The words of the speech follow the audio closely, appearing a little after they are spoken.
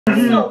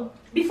So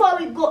before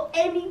we go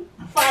any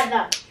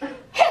further,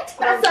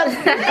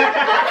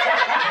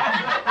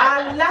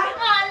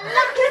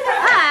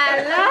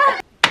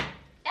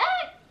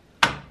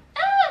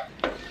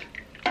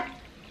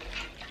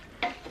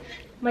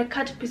 my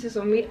cut pieces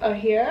of meat are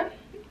here.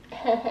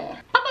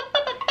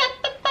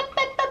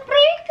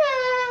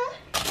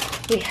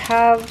 We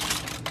have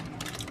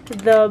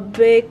the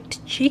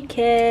baked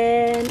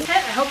chicken.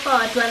 I hope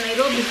watu wa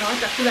Nairobi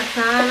hawatakula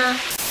sana.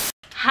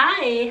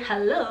 Hi,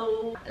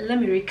 hello. Let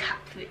me recap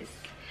this.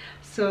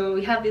 So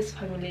we have this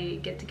family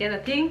get together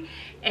thing,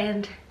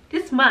 and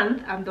this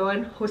month I'm the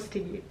one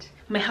hosting it.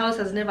 My house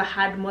has never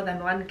had more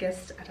than one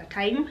guest at a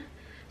time,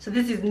 so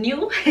this is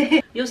new.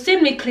 You've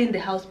seen me clean the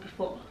house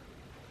before,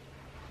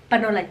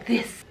 but not like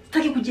this.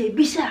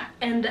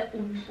 And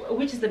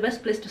which is the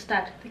best place to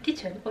start? The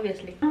kitchen,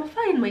 obviously. I'm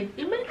fine,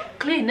 it might look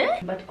clean,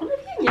 but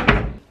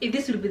if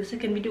this will be the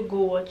second video,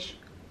 go watch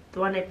the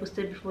one I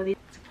posted before this.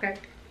 Subscribe.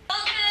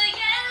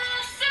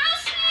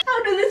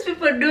 How do these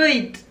people do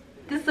it?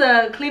 These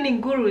cleaning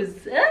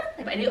gurus,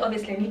 But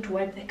obviously I need to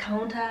wipe the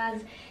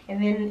counters,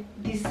 and then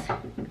these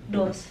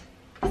doors.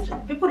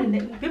 People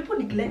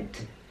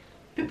neglect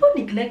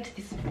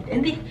this,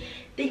 and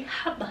they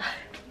harbor.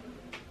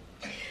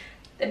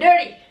 They're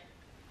dirty.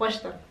 Wash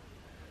them.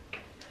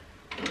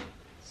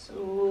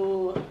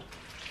 So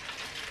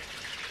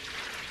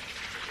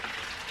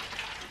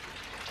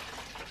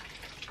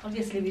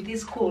obviously with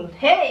this cold,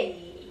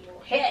 hey,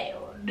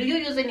 do you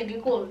use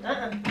anything cold?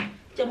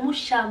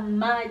 Chamusha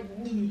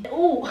maji.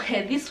 Oh,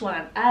 this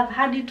one I've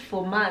had it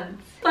for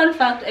months. Fun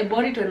fact, I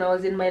bought it when I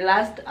was in my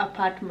last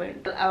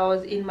apartment.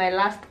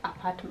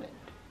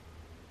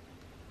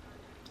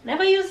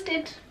 Never used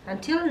it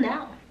until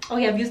now. Oh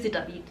yeah, I've used it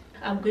a bit.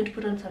 I'm going to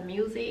put on some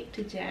music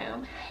to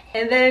jam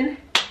and then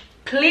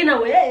clean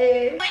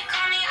away.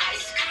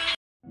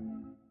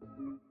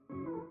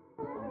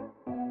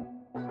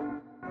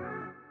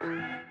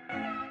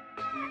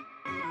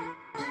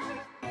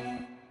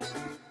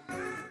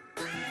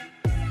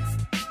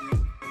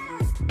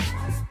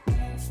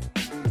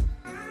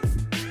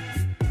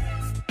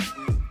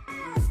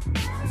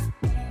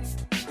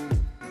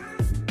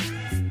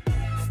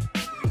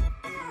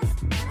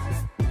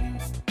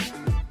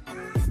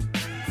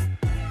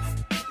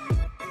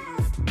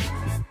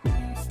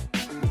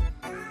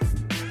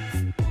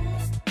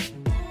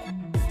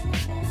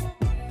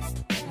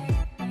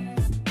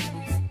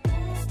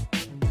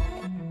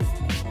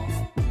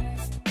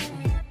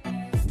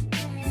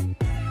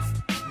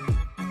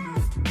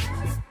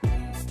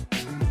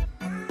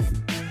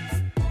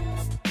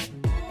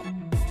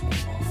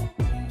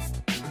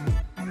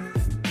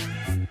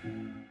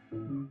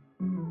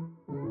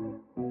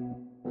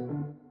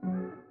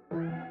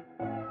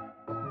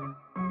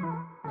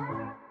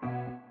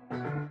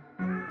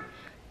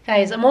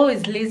 Guys, I'm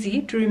always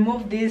lazy to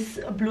remove this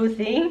blue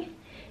thing.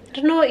 I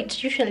don't know,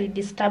 it usually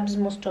disturbs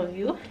most of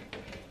you.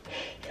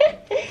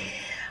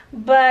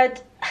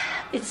 But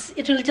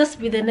it will just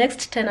be the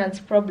next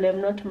tenant's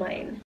problem, not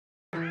mine.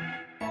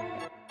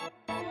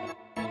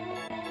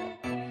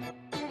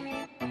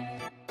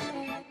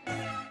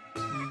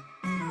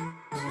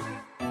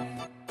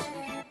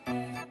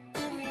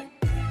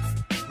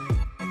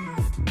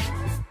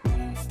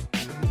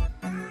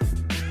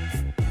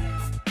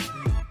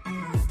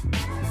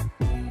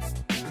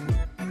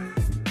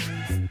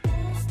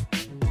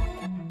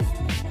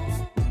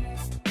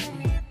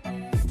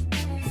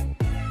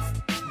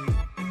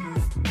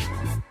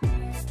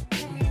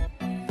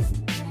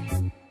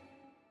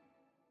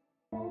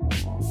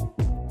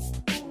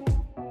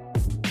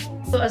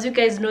 So as you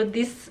guys know,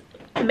 this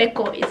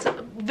meko is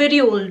very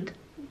old,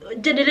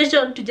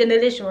 generation to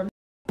generation.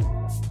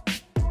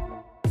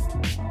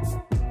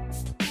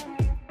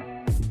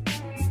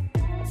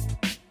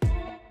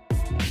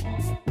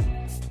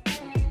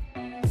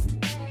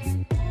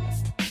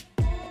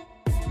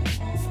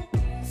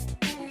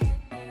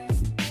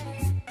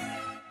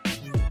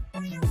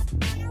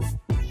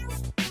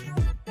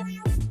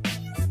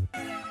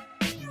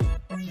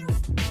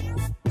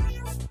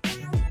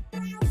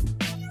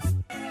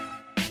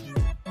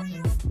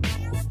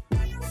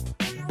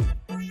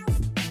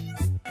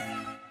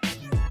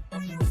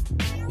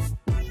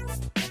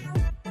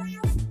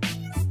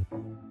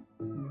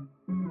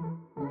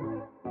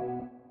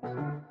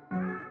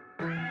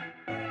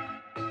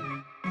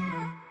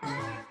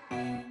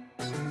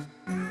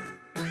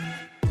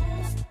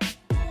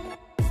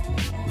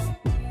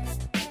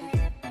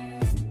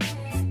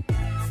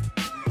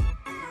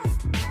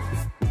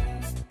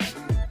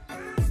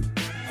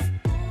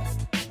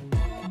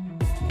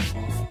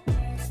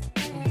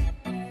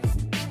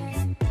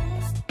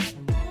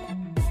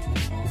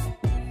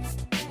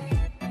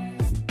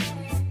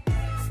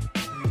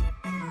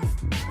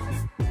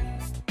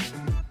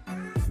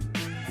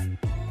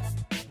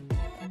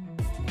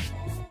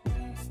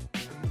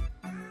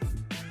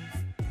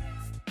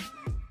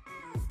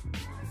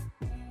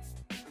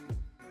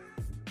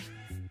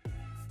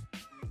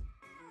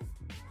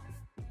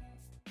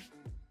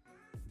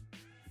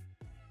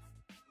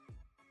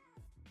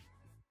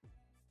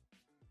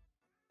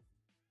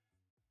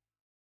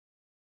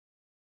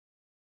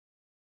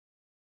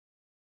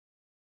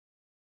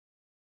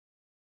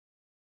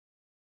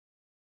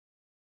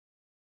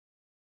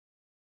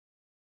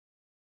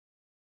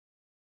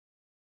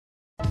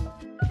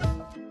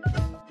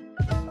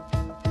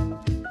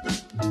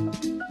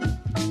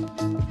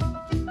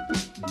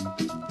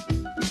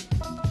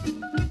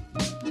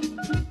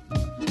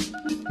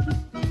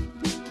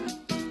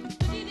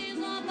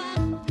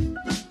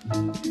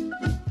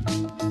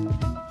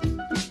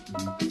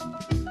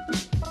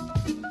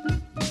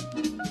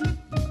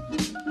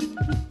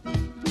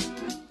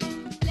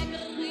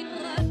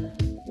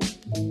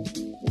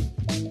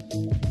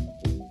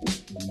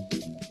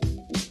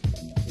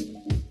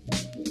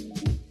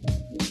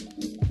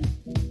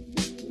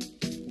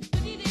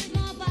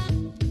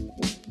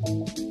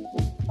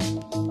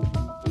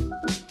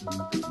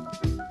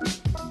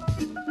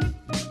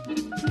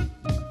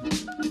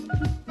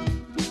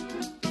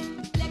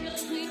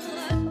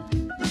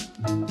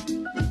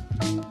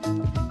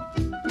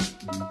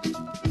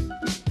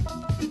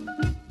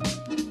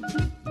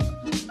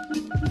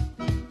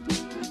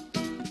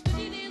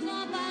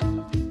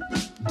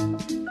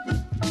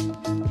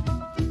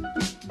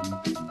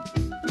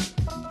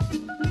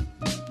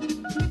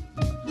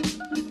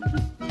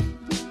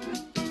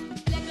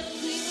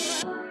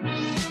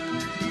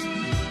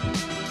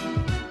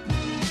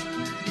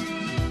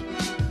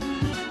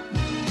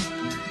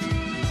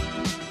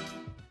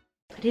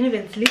 I didn't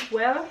even sleep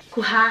well.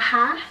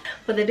 Kuhaha.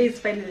 But the day is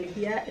finally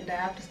here and I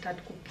have to start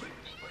cooking.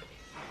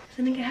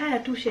 So I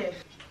hire two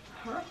chefs.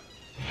 Huh?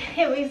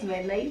 Hey, where's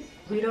my knife?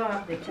 We don't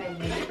have the time.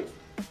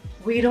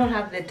 We don't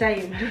have the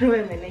time. I don't know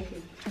where my knife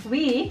is.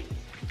 We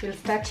will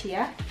start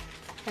here.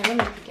 I don't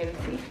know if you can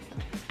see.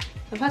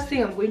 The first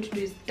thing I'm going to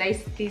do is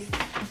dice this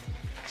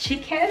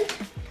chicken.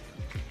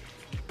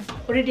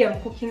 Already I'm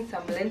cooking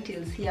some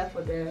lentils here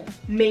for the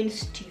main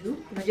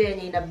stew. The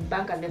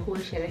whole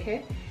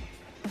sherehe.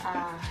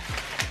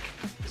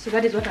 So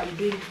that is what I'm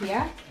doing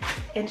here.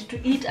 And to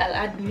eat, I'll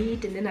add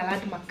meat, and then I'll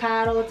add my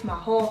carrots, my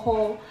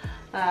hoho,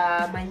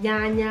 my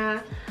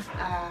nyanya,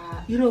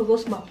 you know,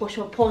 those my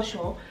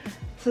posho.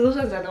 So those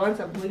ones are the ones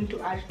I'm going to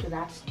add to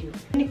that stew.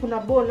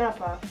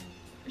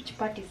 Which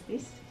part is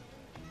this?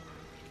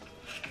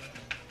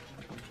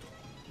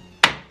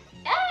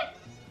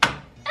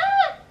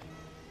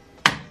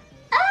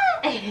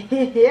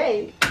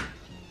 Yay!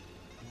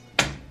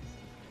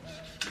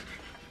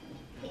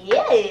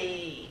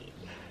 Yay!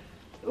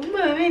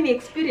 Many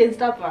experienced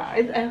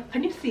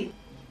can you see?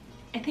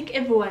 I think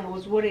everyone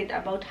was worried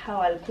about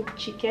how I'll cook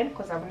chicken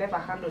because I've never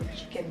handled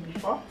chicken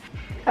before.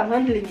 I'm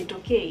handling it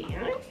okay,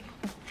 huh?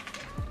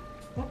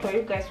 What are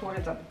you guys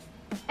worried about?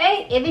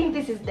 Hey, I think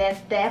this is the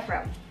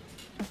diaphragm.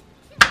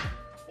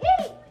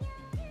 Yay!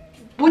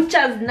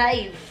 Butcher's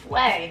knife.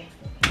 Why?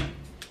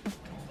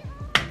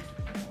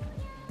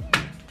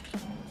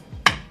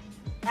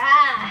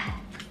 Ah!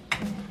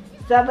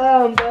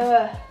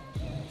 Sabamba.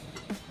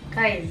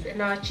 Guys,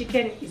 and our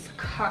chicken is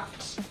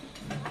cut.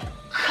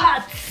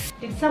 Cut!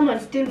 Did someone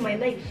steal my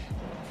knife?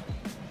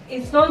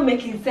 It's not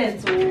making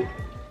sense. So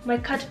my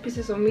cut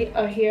pieces of meat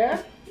are here.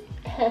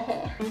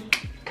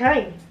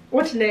 Okay,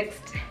 what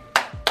next?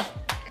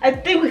 I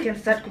think we can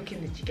start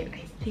cooking the chicken.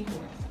 I think we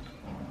can.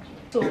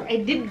 So I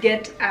did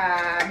get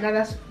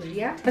another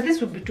sufuria, but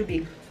this would be too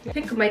big. I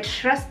think my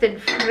trusted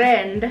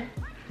friend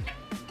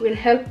will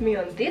help me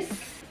on this.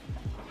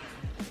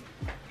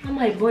 How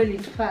might I boil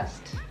it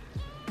first?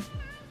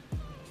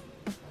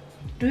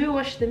 Do you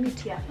wash the meat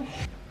here?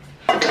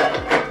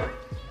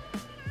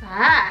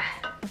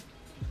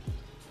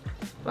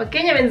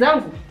 Wakenya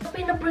wenzangu.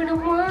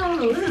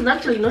 This is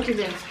actually not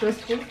even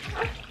stressful.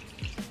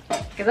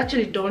 Guys,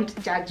 actually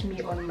don't judge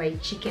me on my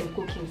chicken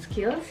cooking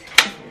skills.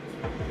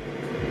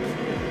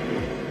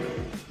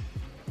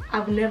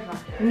 I've never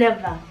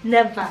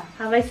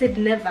have I said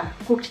never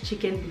cooked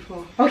chicken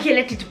before. Okay,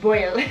 let it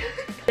boil.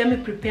 Let me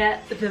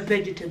prepare the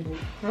vegetables.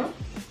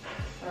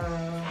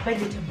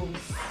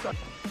 Vegetables.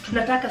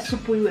 Tunataka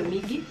supu iwe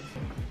mingi.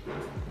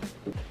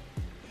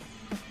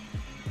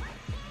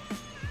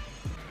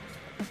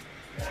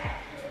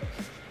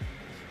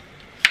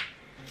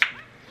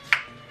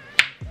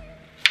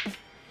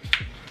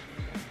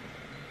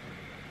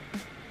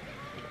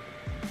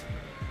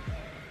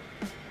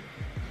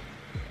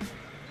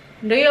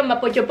 Ndio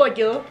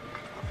mapochopocho.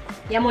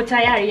 Yamo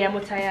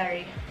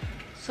tayari.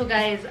 So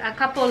guys, a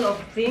couple of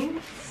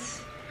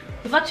things.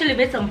 We've actually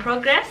made some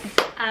progress.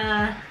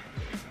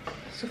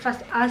 So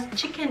first, as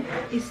chicken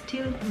is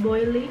still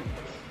boiling,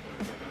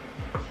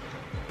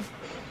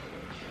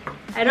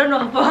 I don't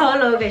know for how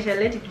long I shall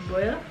let it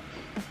boil.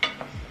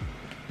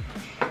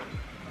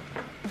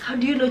 How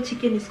do you know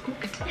chicken is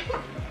cooked?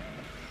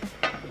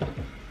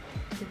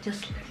 So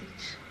just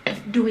let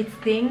it do its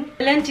thing.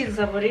 The lentils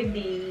have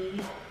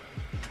already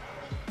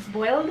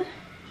boiled.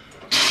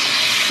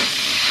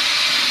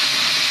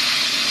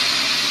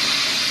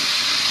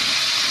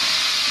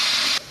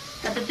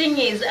 But the thing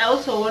is, I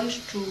also want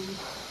to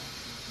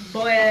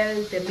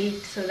boil the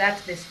meat so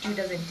that the stew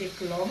doesn't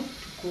take long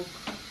to cook.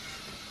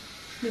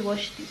 Let me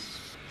wash this.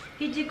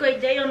 Hii jiko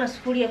haijayo na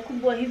sufuria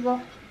kubwa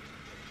hivyo.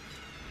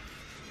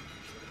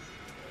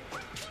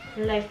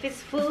 Life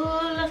is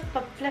full of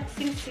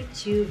perplexing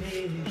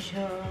situations.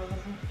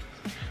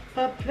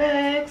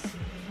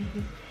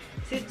 Perplexing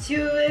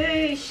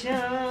situations,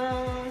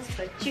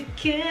 but you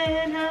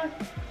cannot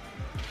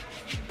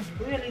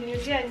really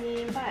use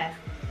any mbaya.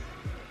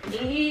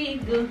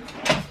 Ego.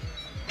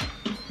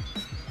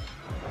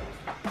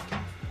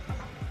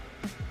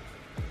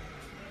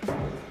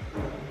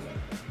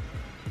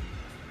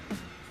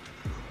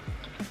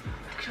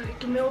 Actually,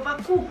 to me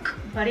overcook.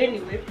 But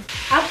anyway,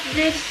 after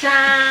this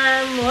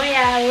time, so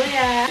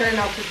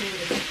now cooking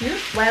the stew.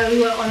 While we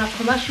were on a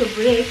commercial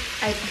break,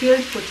 I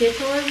peeled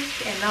potatoes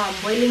and now I'm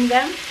boiling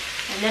them.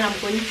 And then I'm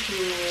going to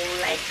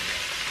like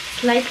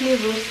slightly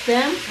roast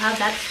them. Have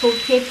that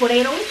sauteed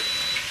potatoes.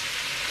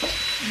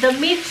 The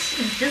meat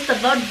is just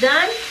about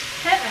done.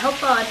 I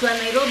hope our watu wa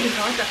Nairobi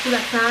hawatakula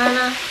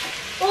sana.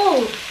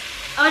 Oh,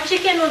 our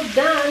chicken was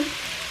done.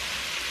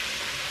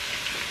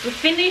 We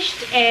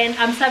finished and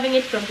I'm serving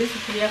it from this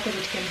sufuria because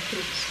it can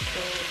fit.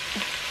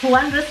 So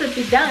one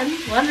recipe done,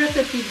 one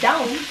recipe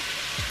down.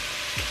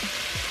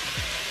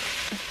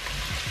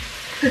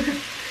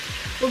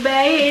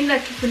 Ubaya ina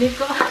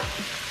kifuniko.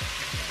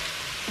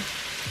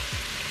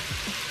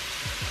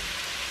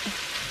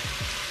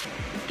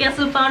 Guess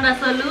we found a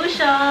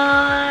solution.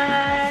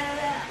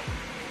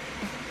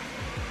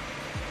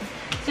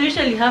 So So I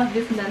usually have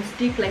this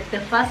non-stick, like the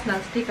first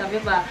non-stick I've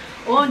ever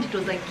owned. It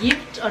was a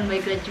gift on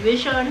my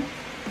graduation.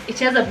 It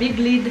has a big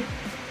lid.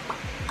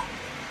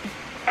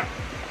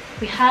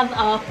 We have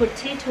our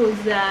potatoes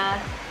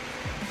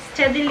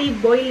steadily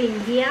boiling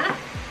here.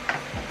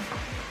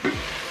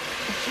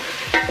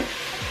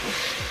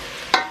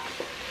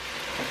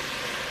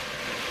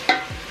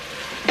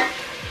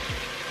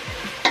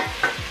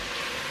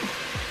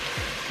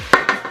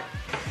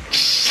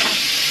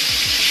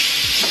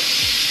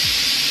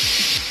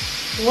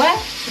 What?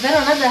 That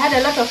another had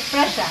a lot of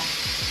pressure.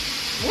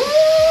 Woo!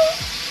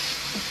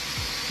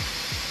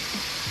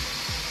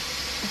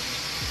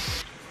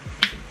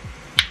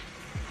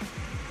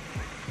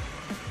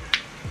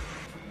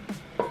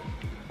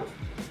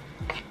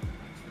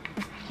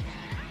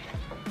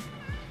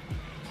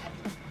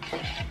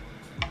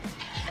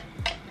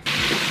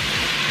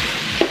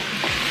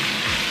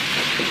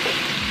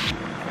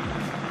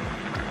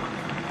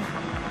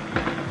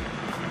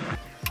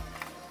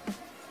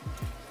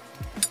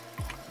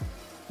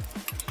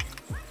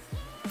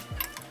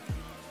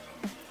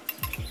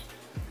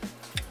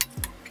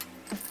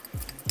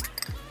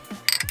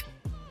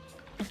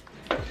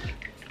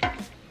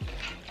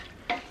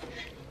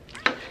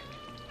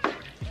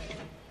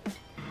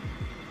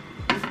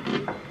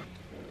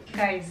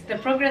 Guys, the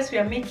progress we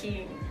are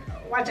making.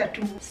 What a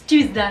two. Stew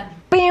is done.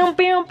 Boom,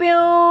 boom,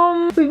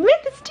 boom. We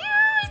made the stew.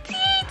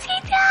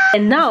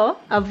 And now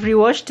I've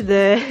rewashed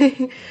the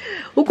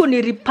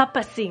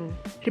repurposing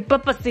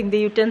the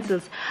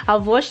utensils.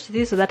 I've washed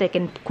this so that I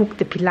can cook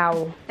the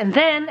pilau. And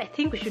then I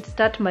think we should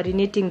start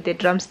marinating the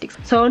drumsticks.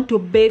 So I want to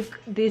bake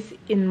this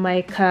in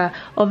my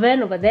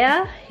oven over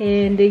there.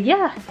 And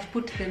yeah, I've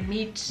put the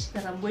meat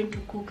that I'm going to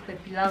cook the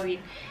pilau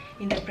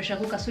in the pressure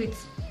cooker, so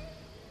it's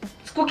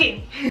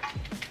cooking.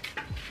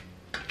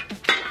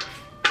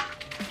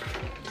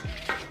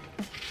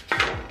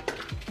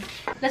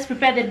 Let's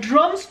prepare the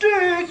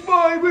drumsticks,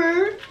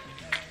 baby!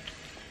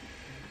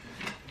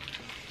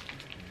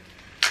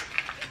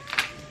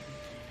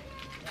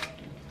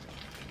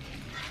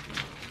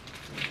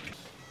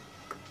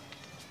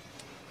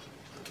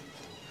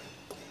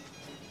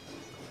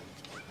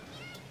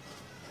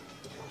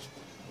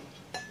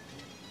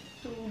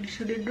 So,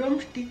 should the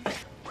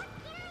drumsticks.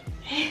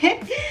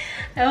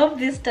 I hope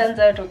this turns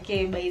out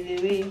okay, by the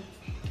way.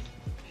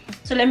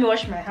 So let me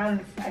wash my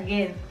hands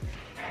again.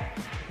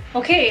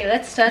 Okay,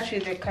 let's start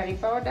with the curry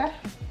powder.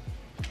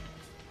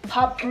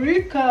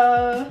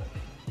 Paprika.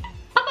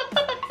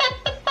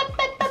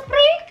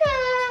 Paprika.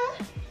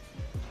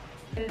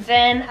 And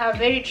then our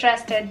very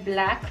trusted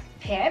black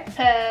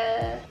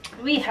pepper.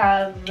 We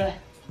have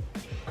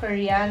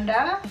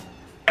coriander.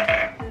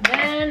 And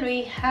then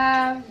we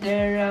have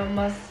garam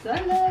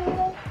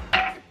masala.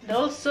 And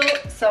also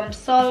some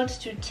salt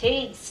to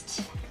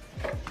taste.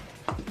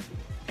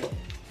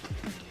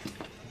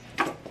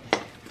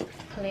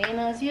 Clean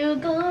as you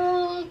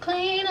go,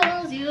 clean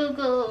as you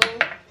go.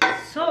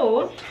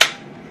 So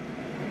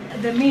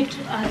the meat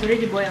has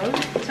already boiled,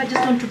 so I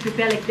just want to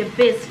prepare like the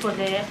base for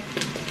the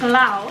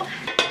pilau.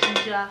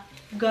 Ginger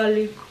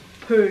garlic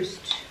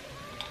paste,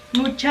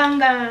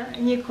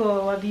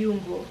 mchanganyiko wa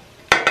viungo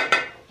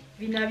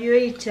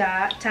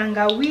vinavyoita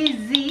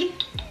tangawizi,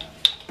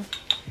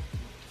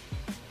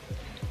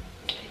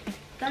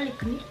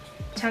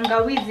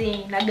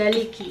 tangawizi na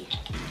garlic.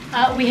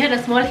 We had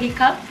a small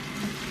hiccup.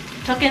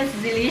 Tokens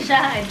zilisha,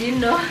 I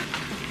didn't know.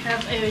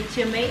 Have a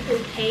tomato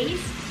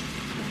paste.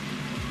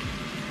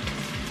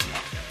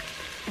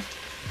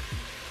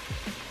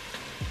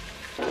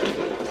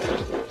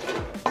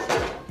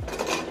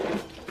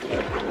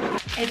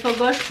 I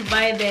forgot to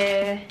buy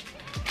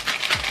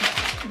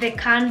the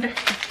canned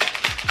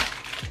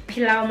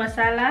pilau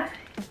masala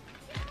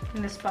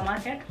in the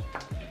supermarket.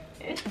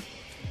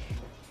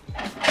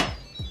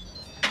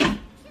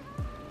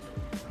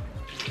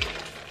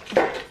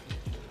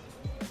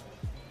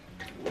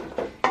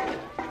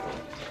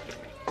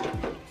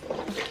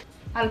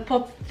 I'll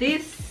pop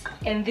this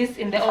and this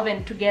in the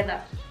oven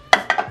together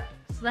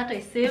so that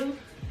I save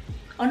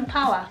on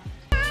power.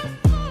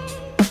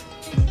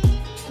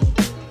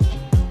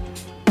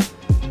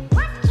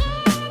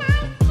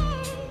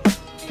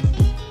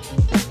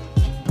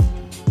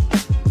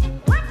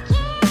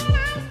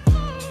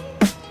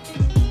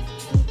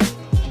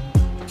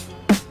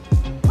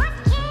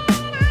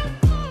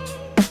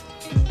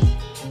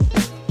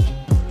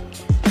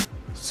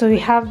 So we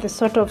have the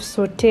sort of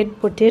sauteed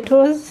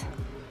potatoes.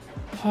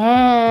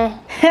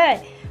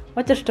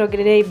 What a story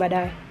today,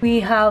 badai. We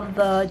have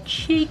the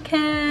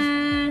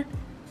chicken,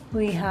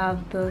 we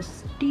have the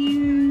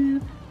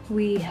stew,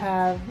 we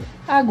have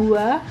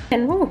agua,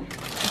 and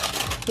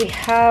we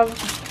have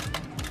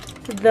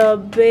the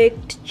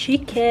baked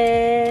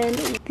chicken.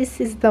 This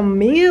is the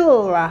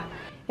meal,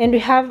 and we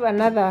have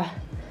another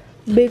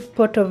big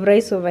pot of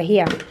rice over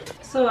here.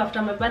 So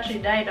after my battery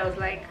died, I was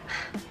like,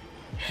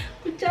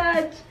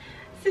 charge,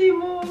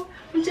 Simu,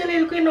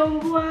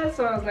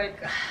 so I was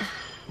like,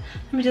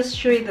 let me just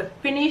show you the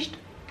finished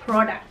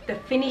product, the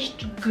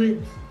finished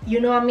goods. You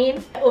know what I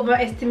mean? I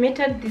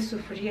overestimated this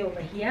sufuria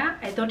over here.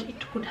 I thought it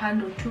could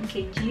handle 2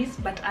 kgs,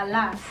 but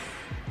alas,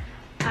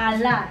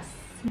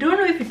 don't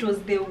know if it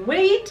was the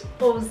weight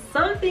or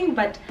something,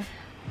 but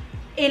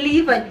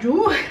eliva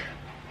juu.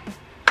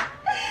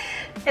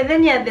 And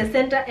then here at the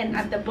center and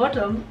at the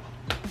bottom,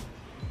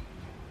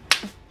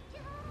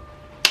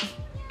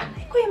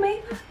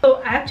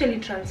 so I actually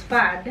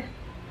transferred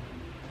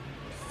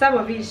some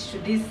of it to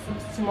this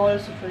small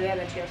sufuria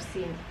that you have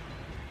seen.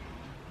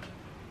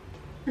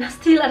 Now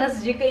still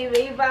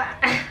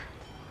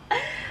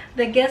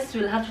the guests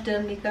will have to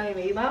tell me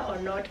or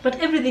not, but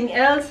everything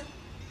else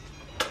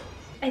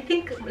I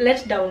think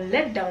let down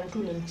to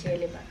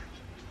nimchele.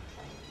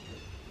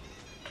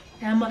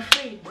 I am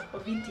afraid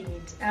of eating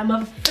it. I am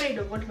afraid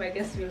of what my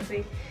guests will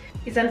say.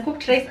 Is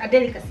uncooked rice a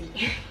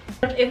delicacy?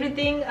 Not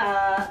everything.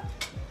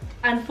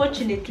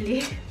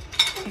 Unfortunately,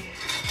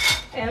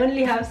 I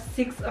only have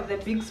 6 of the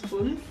big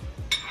spoons,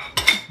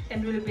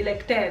 and will be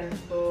like 10.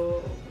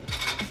 So,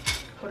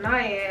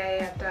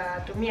 kunaye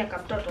atatumia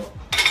kamtoto.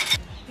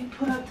 We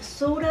pour out the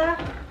soda.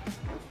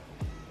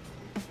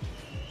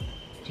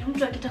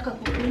 Mtu akitaka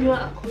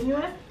kukunywa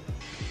akunywe.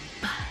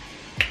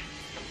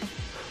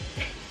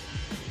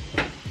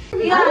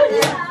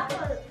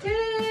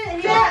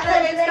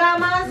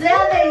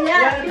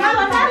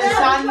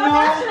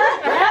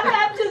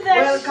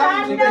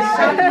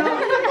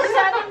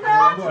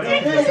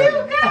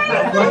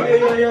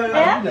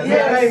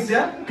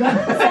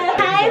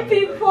 Hi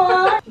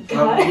people.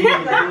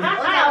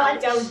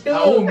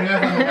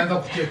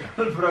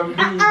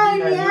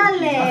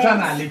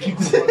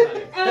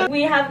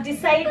 We have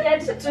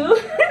decided to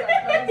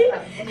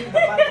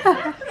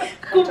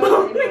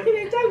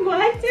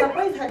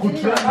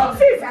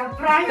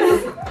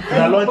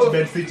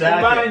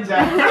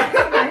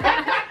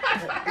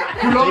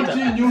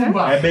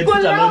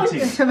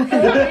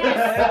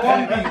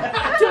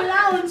to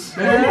launch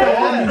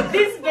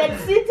this bed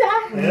sitter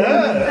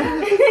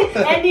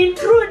and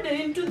intrude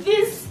into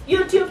this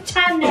YouTube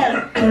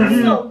channel.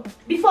 So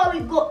before we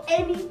go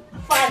any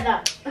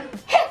further,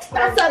 hit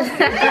that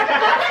subscribe.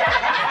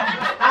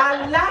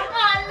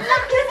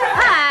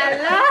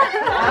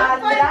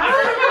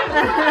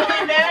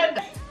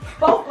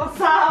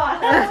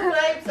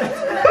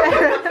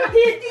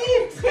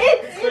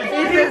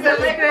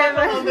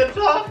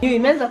 You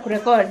imeanza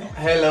kurecord.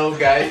 Hello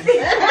guys.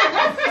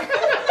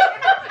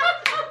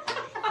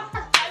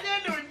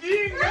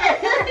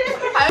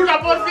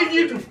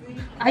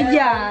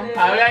 Aya.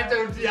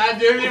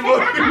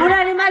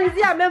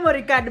 Unanimalizia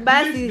memory card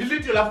basi.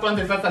 Delete your last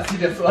one sasa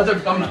serious. Wacha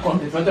kama na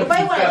content. Wacha